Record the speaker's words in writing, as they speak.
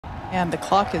And the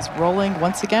clock is rolling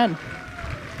once again.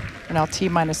 We're now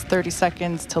T-minus 30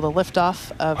 seconds till the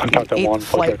liftoff of the 8th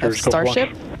flight of Starship.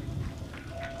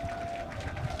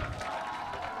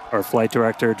 Our flight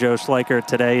director, Joe Schleicher,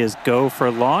 today is go for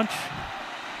launch.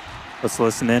 Let's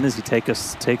listen in as he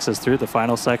takes us through the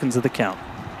final seconds of the count.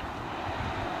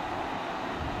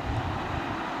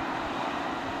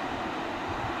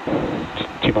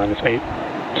 T-minus 8,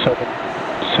 7,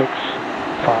 6,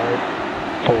 5,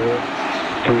 4,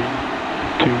 3,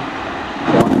 2,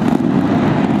 1.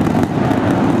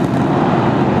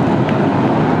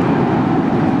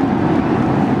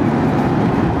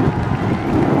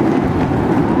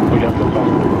 We got the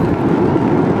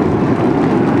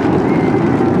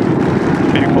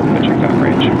vehicle pitching down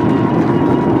range.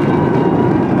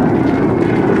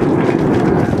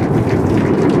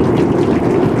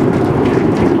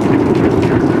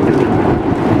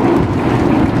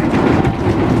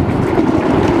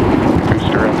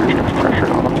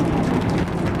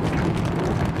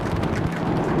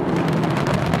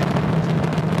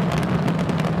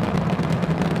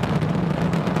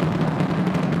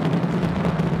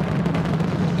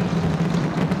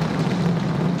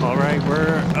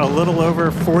 A little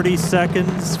over 40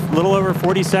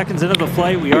 seconds into the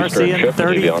flight. We are seeing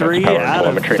 33 out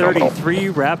of 33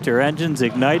 Raptor engines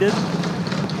ignited.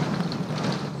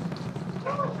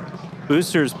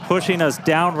 Boosters pushing us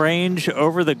downrange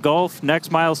over the Gulf.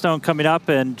 Next milestone coming up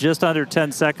in just under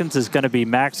 10 seconds is going to be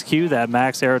max Q, that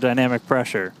max aerodynamic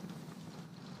pressure.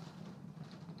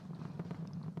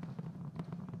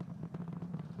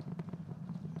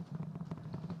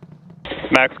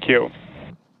 Max Q.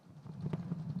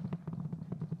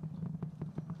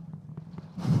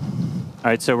 All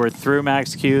right, so we're through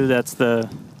max Q. That's the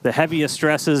heaviest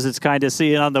stresses it's kind of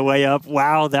seeing on the way up.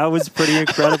 Wow, that was pretty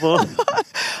incredible.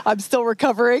 I'm still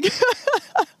recovering.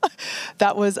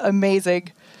 That was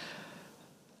amazing.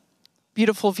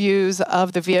 Beautiful views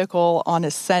of the vehicle on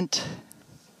ascent,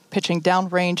 pitching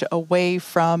downrange away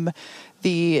from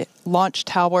the launch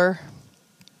tower.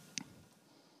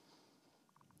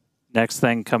 Next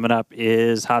thing coming up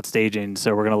is hot staging.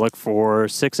 So we're going to look for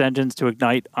 6 engines to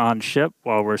ignite on ship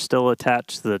while we're still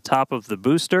attached to the top of the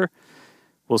booster.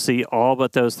 We'll see all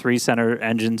but those 3 center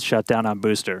engines shut down on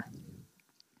booster.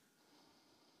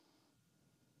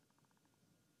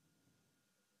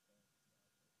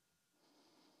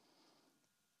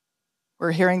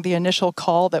 We're hearing the initial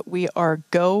call that we are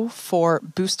go for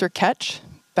booster catch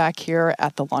back here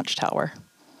at the launch tower.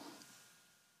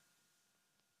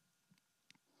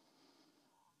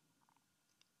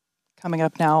 Coming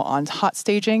up now on hot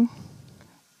staging,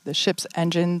 the ship's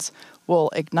engines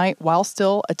will ignite while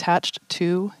still attached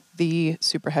to the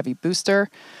Super Heavy booster,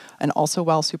 and also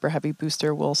while Super Heavy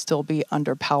booster will still be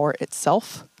under power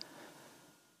itself.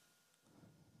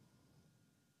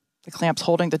 The clamps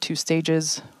holding the 2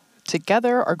 stages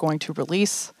together are going to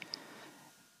release,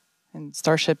 and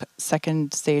Starship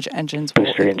second stage engines will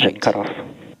booster ignite. Engine cut off.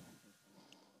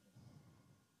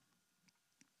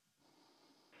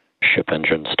 Ship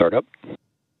engine startup.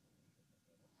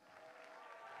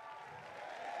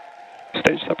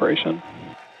 Stage separation.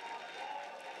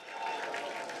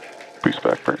 Boost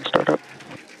back burn startup.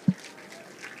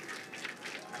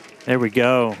 There we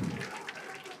go.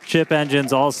 Ship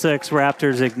engines, all 6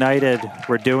 Raptors ignited.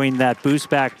 We're doing that boost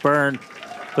back burn.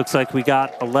 Looks like we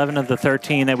got 11 of the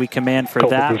 13 that we command for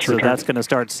that, so that's going to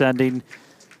start sending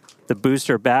the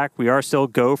booster back. We are still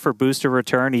go for booster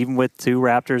return, even with 2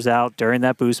 Raptors out during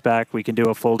that boost back. We can do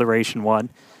a full duration one.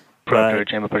 But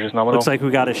looks like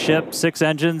we got a ship, 6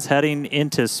 engines heading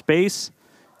into space,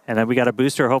 and then we got a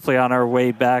booster hopefully on our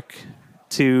way back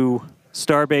to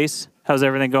Starbase. How's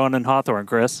everything going in Hawthorne,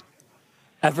 Chris?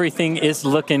 Everything is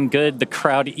looking good. The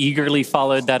crowd eagerly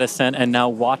followed that ascent and now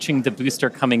watching the booster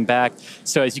coming back.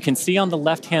 So as you can see on the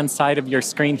left-hand side of your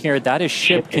screen here, that is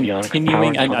ship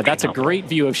continuing. And that's a great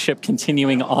view of ship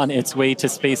continuing on its way to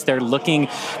space. They're looking,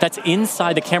 that's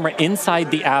inside the camera,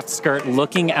 inside the aft skirt,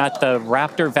 looking at the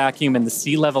Raptor vacuum and the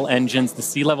sea-level engines, the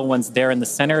sea-level ones there in the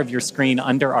center of your screen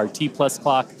under our T-plus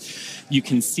clock. You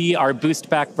can see our boost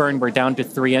back burn. We're down to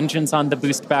 3 engines on the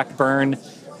boost back burn.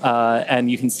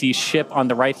 And you can see ship on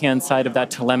the right-hand side of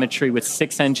that telemetry with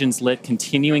 6 engines lit,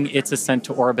 continuing its ascent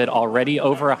to orbit, already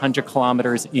over 100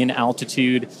 kilometers in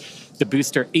altitude. The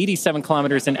booster 87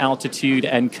 kilometers in altitude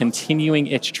and continuing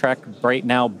its trek right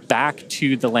now back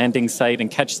to the landing site and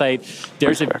catch site.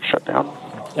 There's a shutdown.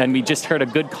 And we just heard a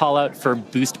good call out for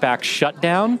boost back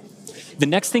shutdown. The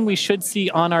next thing we should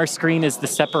see on our screen is the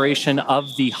separation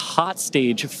of the hot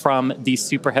stage from the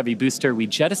Super Heavy booster. We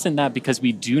jettisoned that because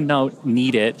we do not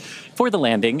need it for the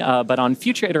landing, but on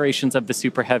future iterations of the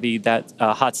Super Heavy, that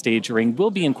hot stage ring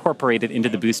will be incorporated into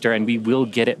the booster and we will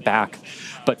get it back.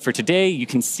 But for today, you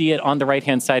can see it on the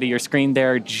right-hand side of your screen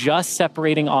there, just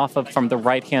separating off from the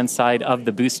right-hand side of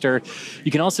the booster.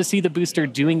 You can also see the booster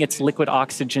doing its liquid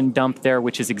oxygen dump there,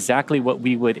 which is exactly what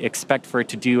we would expect for it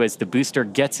to do as the booster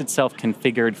gets itself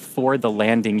configured for the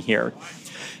landing here.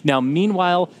 Now,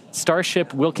 meanwhile,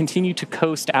 Starship will continue to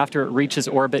coast after it reaches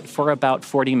orbit for about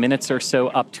 40 minutes or so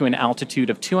up to an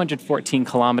altitude of 214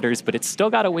 kilometers, but it's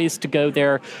still got a ways to go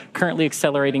there, currently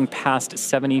accelerating past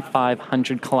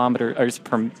 7,500 kilometers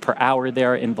per hour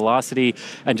there in velocity.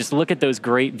 And just look at those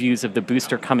great views of the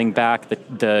booster coming back.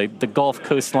 The Gulf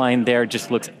coastline there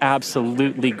just looks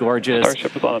absolutely gorgeous.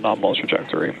 Starship is on a nominal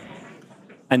trajectory.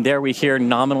 And there we hear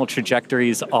nominal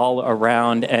trajectories all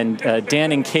around. And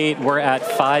Dan and Kate, we're at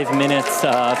 5 minutes,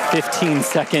 15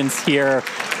 seconds here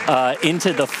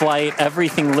into the flight.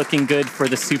 Everything looking good for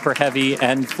the Super Heavy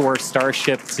and for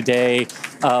Starship today.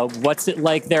 What's it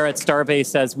like there at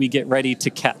Starbase as we get ready to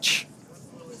catch?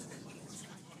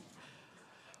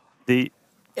 It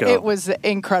was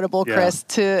incredible, Chris,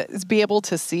 to be able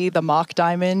to see the mock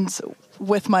diamonds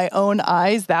with my own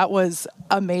eyes. That was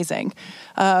amazing.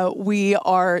 We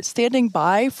are standing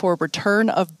by for return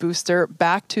of booster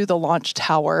back to the launch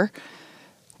tower.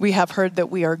 We have heard that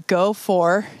we are go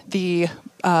for the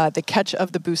catch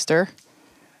of the booster.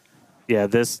 Yeah,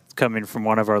 this coming from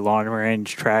one of our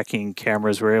long-range tracking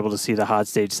cameras, we're able to see the hot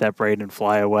stage separate and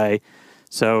fly away.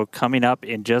 So coming up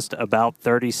in just about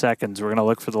 30 seconds, we're going to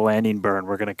look for the landing burn.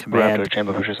 We're going to command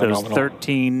those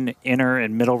 13 inner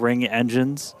and middle ring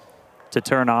engines to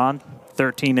turn on.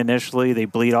 13 initially, they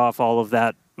bleed off all of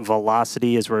that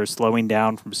velocity as we're slowing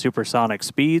down from supersonic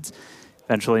speeds,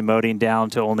 eventually moding down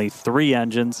to only 3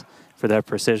 engines for that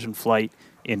precision flight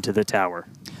into the tower.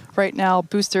 Right now,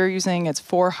 booster using its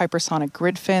 4 hypersonic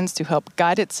grid fins to help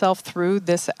guide itself through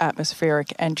this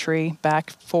atmospheric entry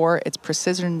back for its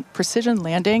precision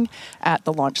landing at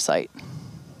the launch site.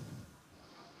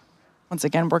 Once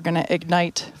again, we're going to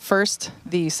ignite first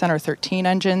the center 13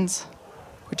 engines.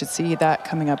 We should see that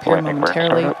coming up here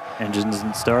momentarily. Engines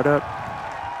in startup.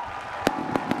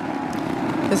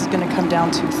 This is going to come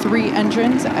down to 3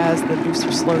 engines as the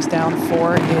booster slows down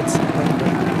for its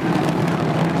landing.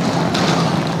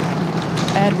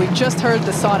 And we just heard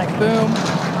the sonic boom.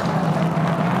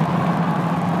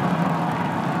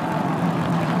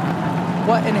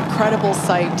 What an incredible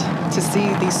sight to see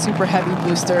the Super Heavy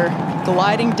booster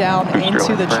gliding down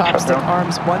into the chopstick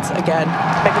arms once again.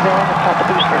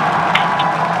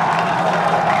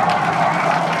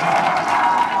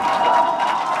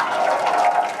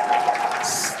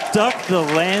 Stuck the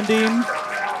landing.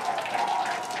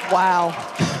 Wow.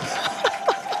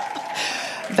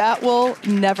 That will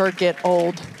never get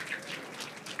old.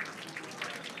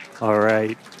 All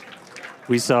right.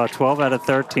 We saw 12 out of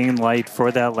 13 light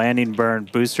for that landing burn.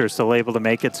 Booster still able to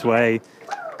make its way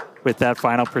with that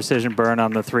final precision burn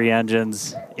on the 3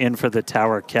 engines in for the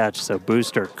tower catch. So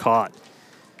booster caught.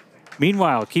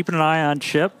 Meanwhile, keeping an eye on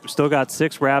ship. Still got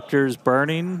 6 Raptors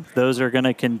burning. Those are going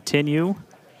to continue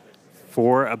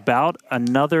for about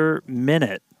another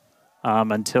minute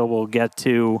until we'll get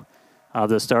to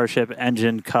the Starship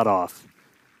engine cutoff.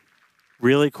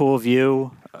 Really cool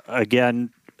view. Again,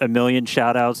 a million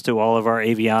shout outs to all of our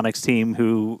avionics team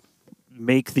who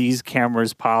make these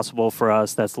cameras possible for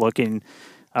us. That's looking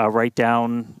right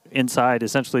down inside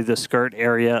essentially the skirt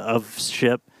area of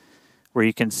ship where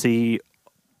you can see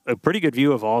a pretty good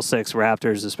view of all 6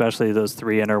 Raptors, especially those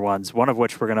 3 inner ones, one of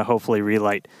which we're going to hopefully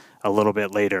relight a little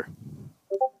bit later.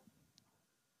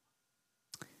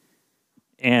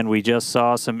 And we just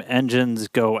saw some engines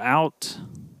go out.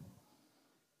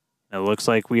 It looks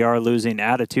like we are losing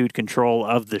attitude control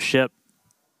of the ship.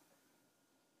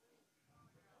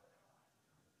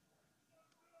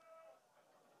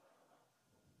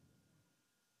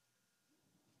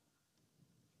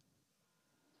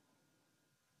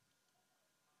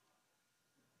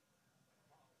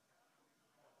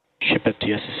 Ship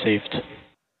FTS is saved.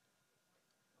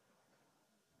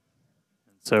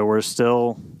 So we're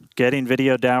still getting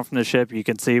video down from the ship. You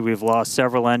can see we've lost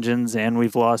several engines and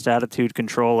we've lost attitude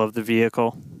control of the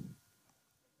vehicle.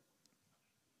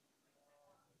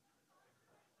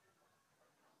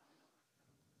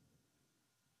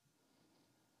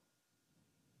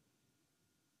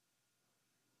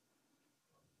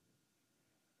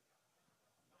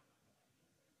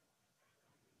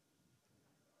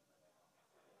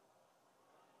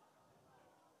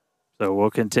 So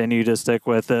we'll continue to stick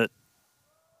with it.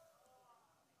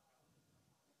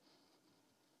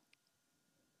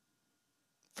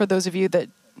 For those of you that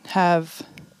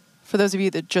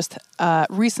just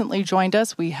recently joined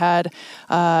us, we had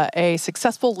a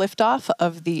successful liftoff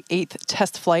of the 8th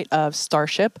test flight of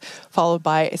Starship, followed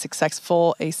by a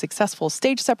successful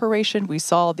stage separation. We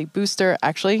saw the booster,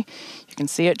 actually, you can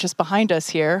see it just behind us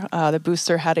here. The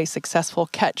booster had a successful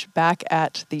catch back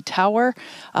at the tower.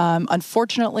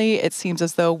 Unfortunately, it seems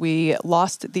as though we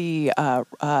lost the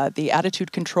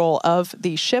attitude control of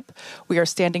the ship. We are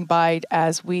standing by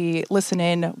as we listen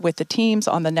in with the teams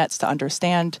on the nets to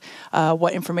understand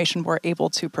what information we're able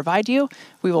to provide you.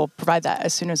 We will provide that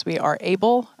as soon as we are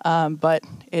able, but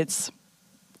it's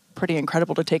pretty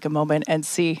incredible to take a moment and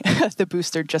see the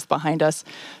booster just behind us.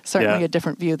 Certainly a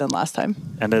different view than last time.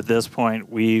 And at this point,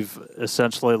 we've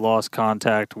essentially lost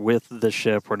contact with the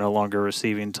ship. We're no longer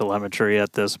receiving telemetry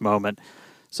at this moment.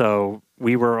 So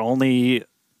we were only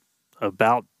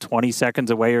about 20 seconds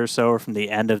away or so from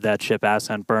the end of that ship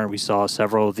ascent burn. We saw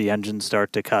several of the engines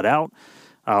start to cut out.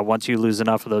 Once you lose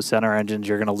enough of those center engines,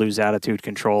 you're going to lose attitude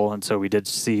control. And so we did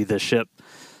see the ship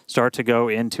start to go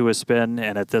into a spin.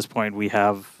 And at this point, we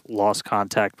have lost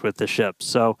contact with the ship.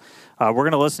 So we're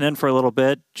going to listen in for a little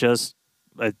bit.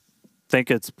 I think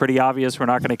it's pretty obvious we're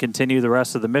not going to continue the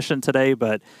rest of the mission today,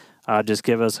 but just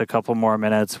give us a couple more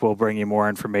minutes. We'll bring you more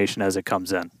information as it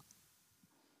comes in.